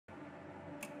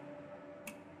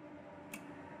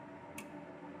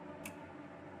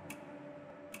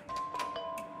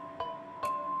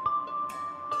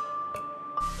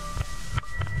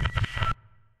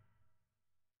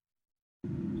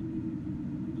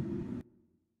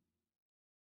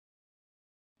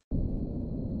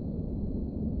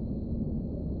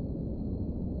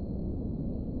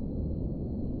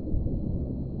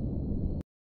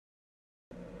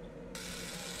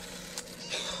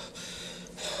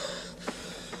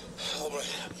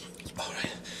All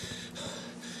right.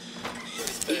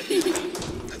 It's been,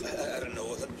 I don't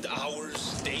know,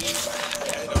 hours, days.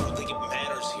 I don't think it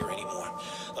matters here anymore.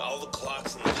 All the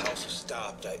clocks in the house have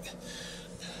stopped.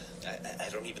 I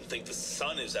don't even think the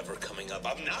sun is ever coming up.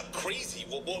 I'm not crazy.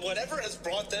 Well, whatever has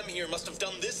brought them here must have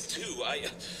done this too.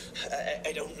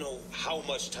 I don't know how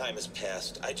much time has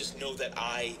passed. I just know that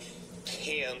I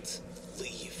can't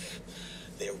leave.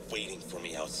 They're waiting for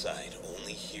me outside.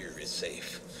 Only here is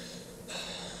safe.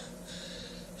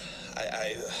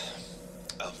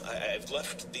 I've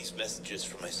left these messages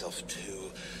for myself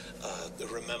to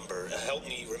remember. Help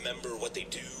me remember what they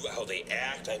do, how they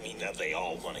act. I mean, they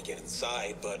all want to get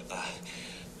inside, but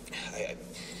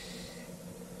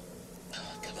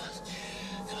come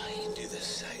on, you can do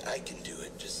this. I can do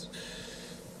it. Just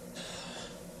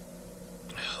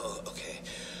okay.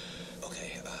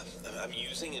 I'm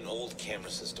using an old camera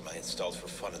system I installed for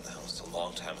fun in the house a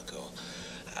long time ago.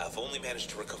 I've only managed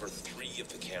to recover 3 of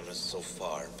the cameras so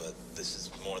far, but this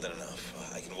is more than enough.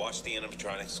 I can watch the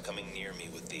animatronics coming near me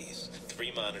with these.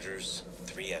 3 monitors,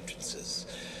 3 entrances.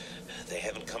 They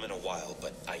haven't come in a while,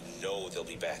 but I know they'll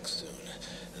be back soon.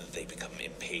 They become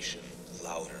impatient,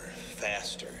 louder,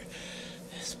 faster.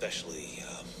 Especially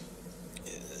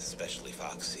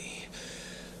Foxy.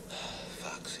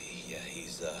 Foxy, yeah,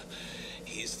 he's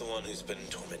the one who's been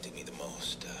tormenting me the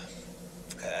most.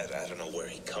 I don't know where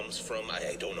he comes from.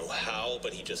 I don't know how,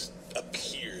 but he just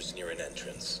appears near an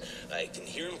entrance. I can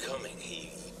hear him coming.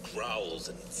 He growls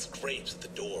and scrapes at the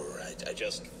door. I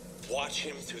just watch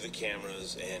him through the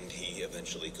cameras, and he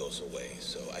eventually goes away.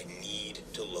 So I need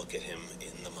to look at him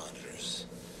in the monitors.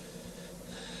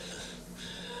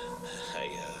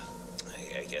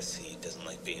 I guess he doesn't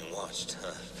like being watched,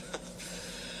 huh?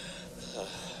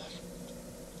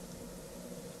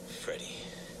 Freddy.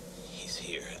 He's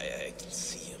here. I can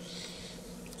see him.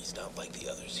 He's not like the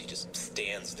others. He just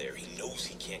stands there. He knows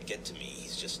he can't get to me.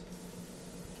 He's just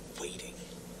waiting.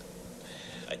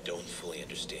 I don't fully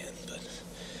understand, but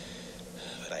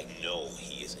I know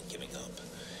he isn't giving up.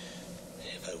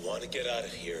 If I want to get out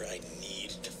of here, I need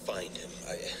to find him.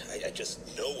 I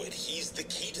just know it. He's the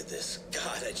key to this.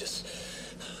 God,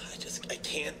 I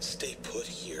can't stay put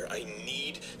here. I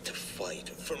need to fight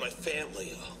for my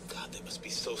family. Oh, God, they must be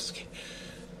so scared.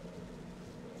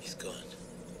 He's gone.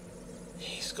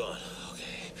 He's gone.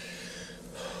 Okay.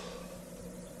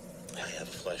 I have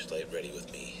a flashlight ready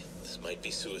with me. This might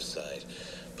be suicide,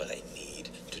 but I need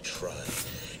to try.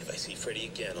 If I see Freddy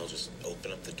again, I'll just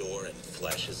open up the door and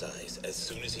flash his eyes as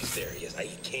soon as he's there. Yes, I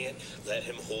can't let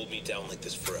him hold me down like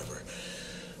this forever.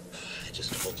 I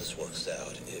just hope this works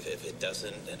out. If it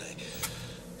doesn't, then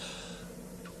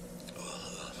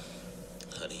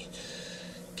honey,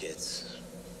 kids,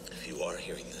 if you are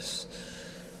hearing this,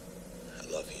 I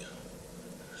love you.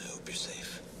 I hope you're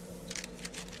safe.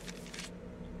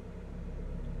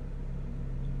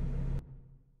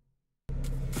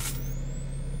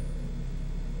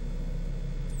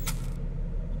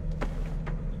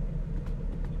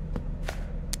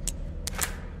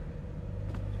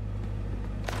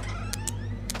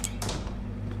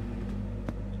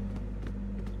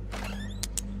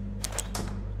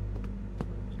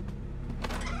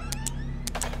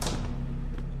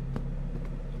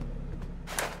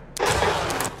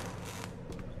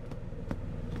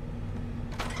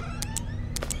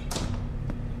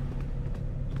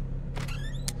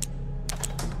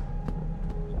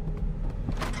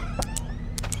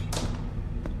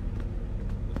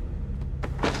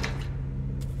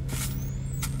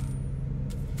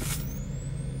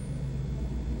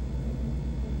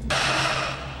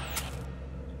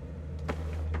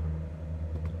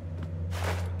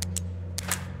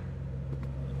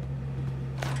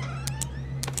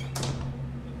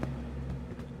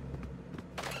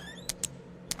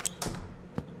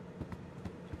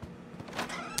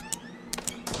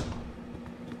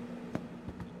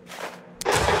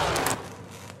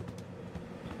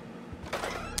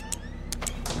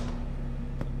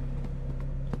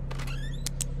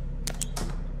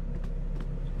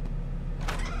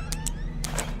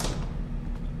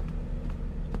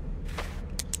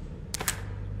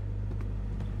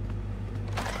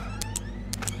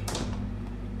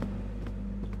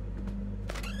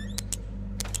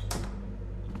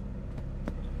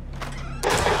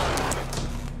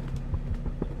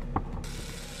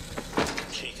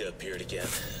 Chica appeared again.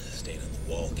 The stain on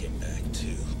the wall came back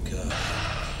too. God.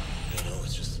 I know,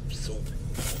 it's just so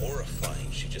horrifying.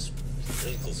 She just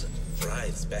wriggles and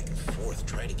writhes back and forth,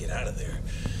 trying to get out of there.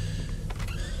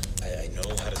 I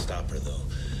know how to stop her, though.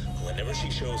 Whenever she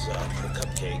shows up, her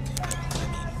cupcakes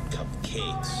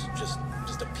just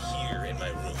appear in my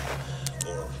room.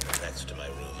 Or next to my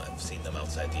room. I've seen them outside.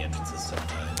 outside the entrances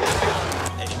sometimes.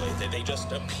 Anyway, they just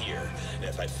appear, and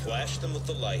if I flash them with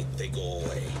the light, they go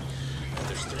away. Now,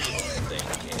 there's 3 of them, I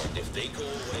think, and if they go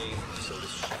away, so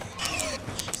does she.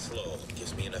 She's slow,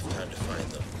 gives me enough time to find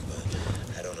them, but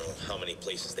I don't know how many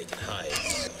places they can hide,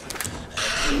 so I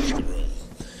have to search the room.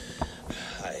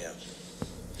 I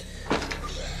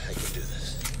can do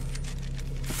this.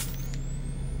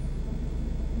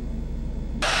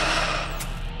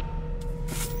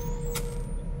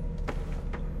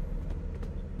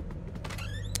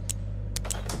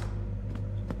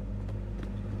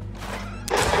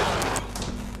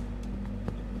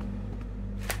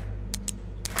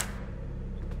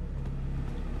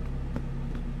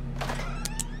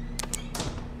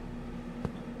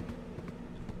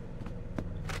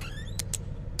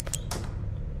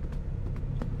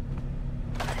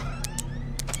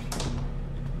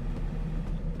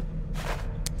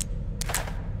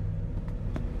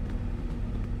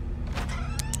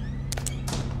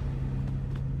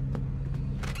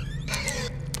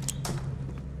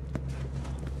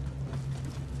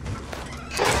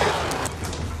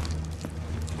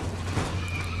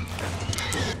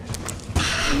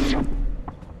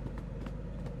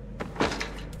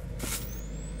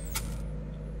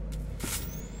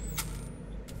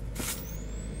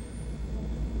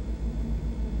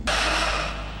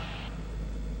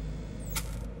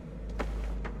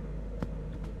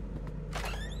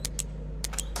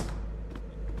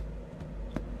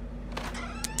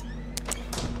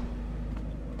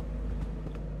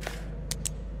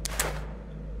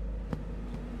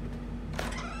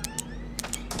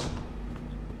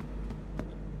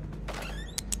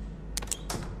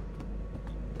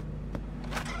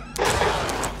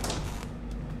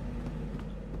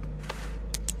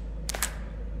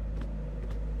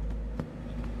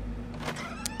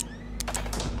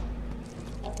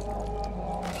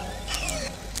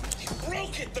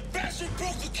 The bastard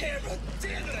broke the camera!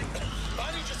 Damn it!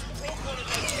 Bonnie just broke one of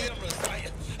my cameras.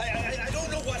 I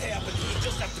don't know what happened. He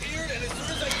just appeared, and as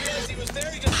soon as I realized he was there,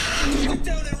 he just took it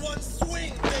down in one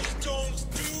swing. They don't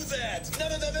do that.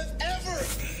 None of them have ever.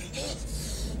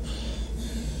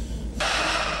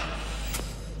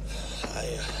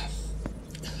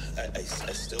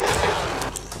 I still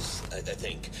can't do this. I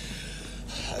think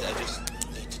I just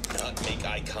need to not make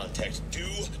eye contact. Do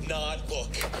not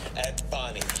look at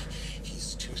Bonnie.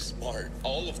 Too smart.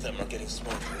 All of them are getting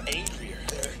smarter, angrier.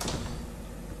 They're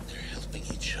helping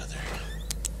each other.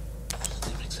 All of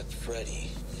them except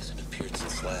Freddy. He hasn't appeared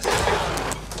since last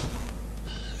night.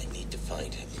 I need to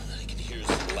find him. I can hear his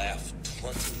laugh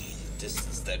taunting me in the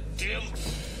distance. That dim.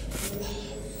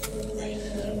 Right.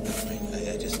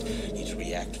 I just need to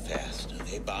react fast.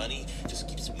 Okay, Bonnie just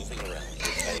keeps moving around.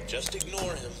 If I just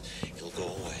ignore him, he'll go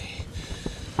away.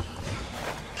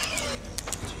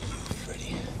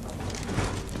 Freddy.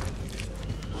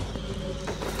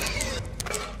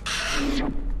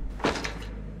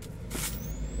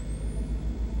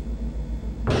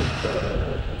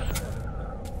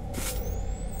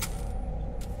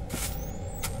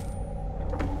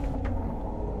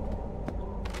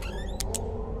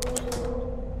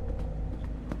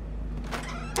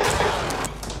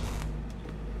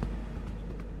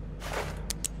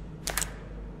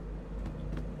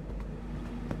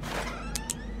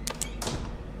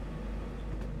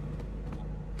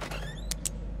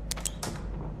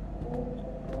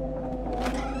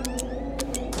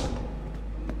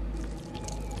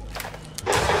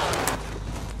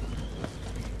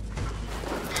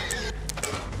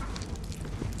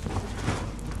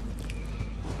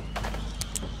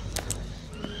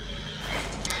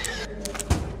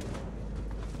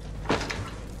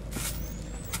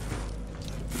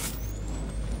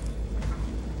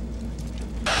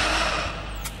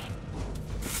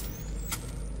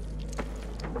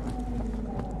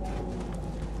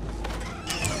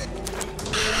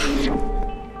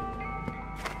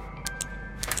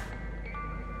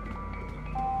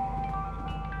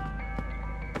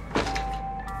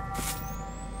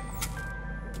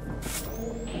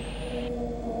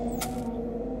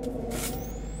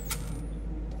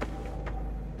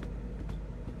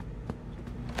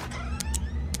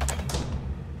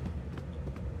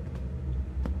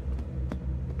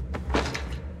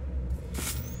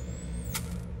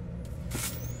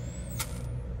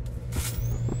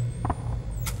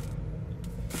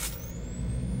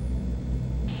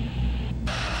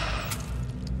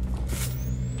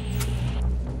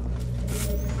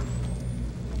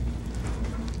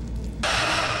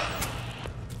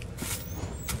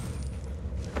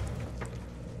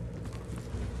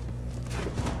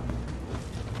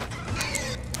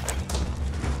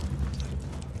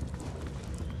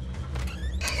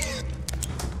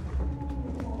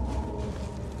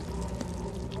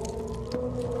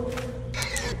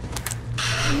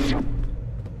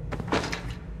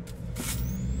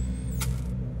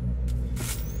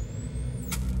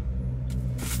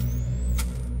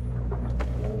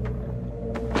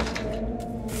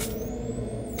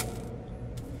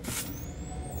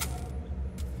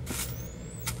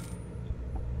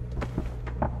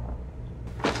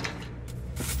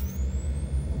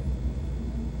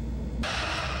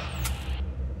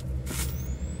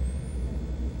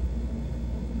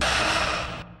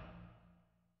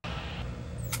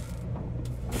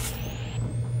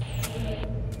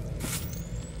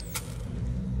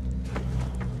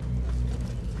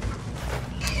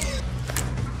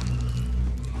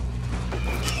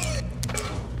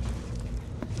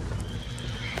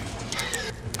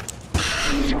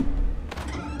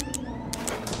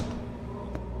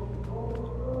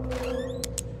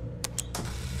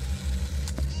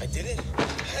 I did it.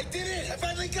 I did it. I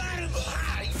finally got him.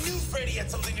 I knew Freddy had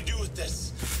something to do with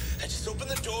this. I just opened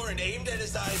the door and aimed at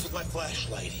his eyes with my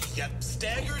flashlight. He got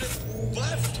staggered and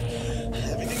left.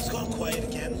 Everything's gone quiet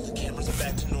again. The cameras are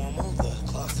back to normal. The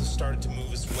clocks have started to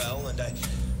move as well, and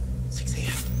 6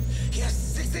 a.m. Yes,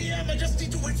 6 a.m. I just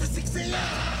need to wait for 6 a.m.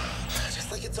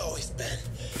 Just like it's always been.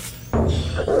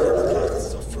 The clock is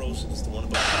still frozen as the one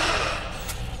above the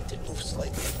door. It did move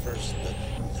slightly at first, but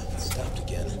now it stopped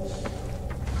again.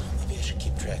 Maybe I should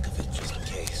keep track of it just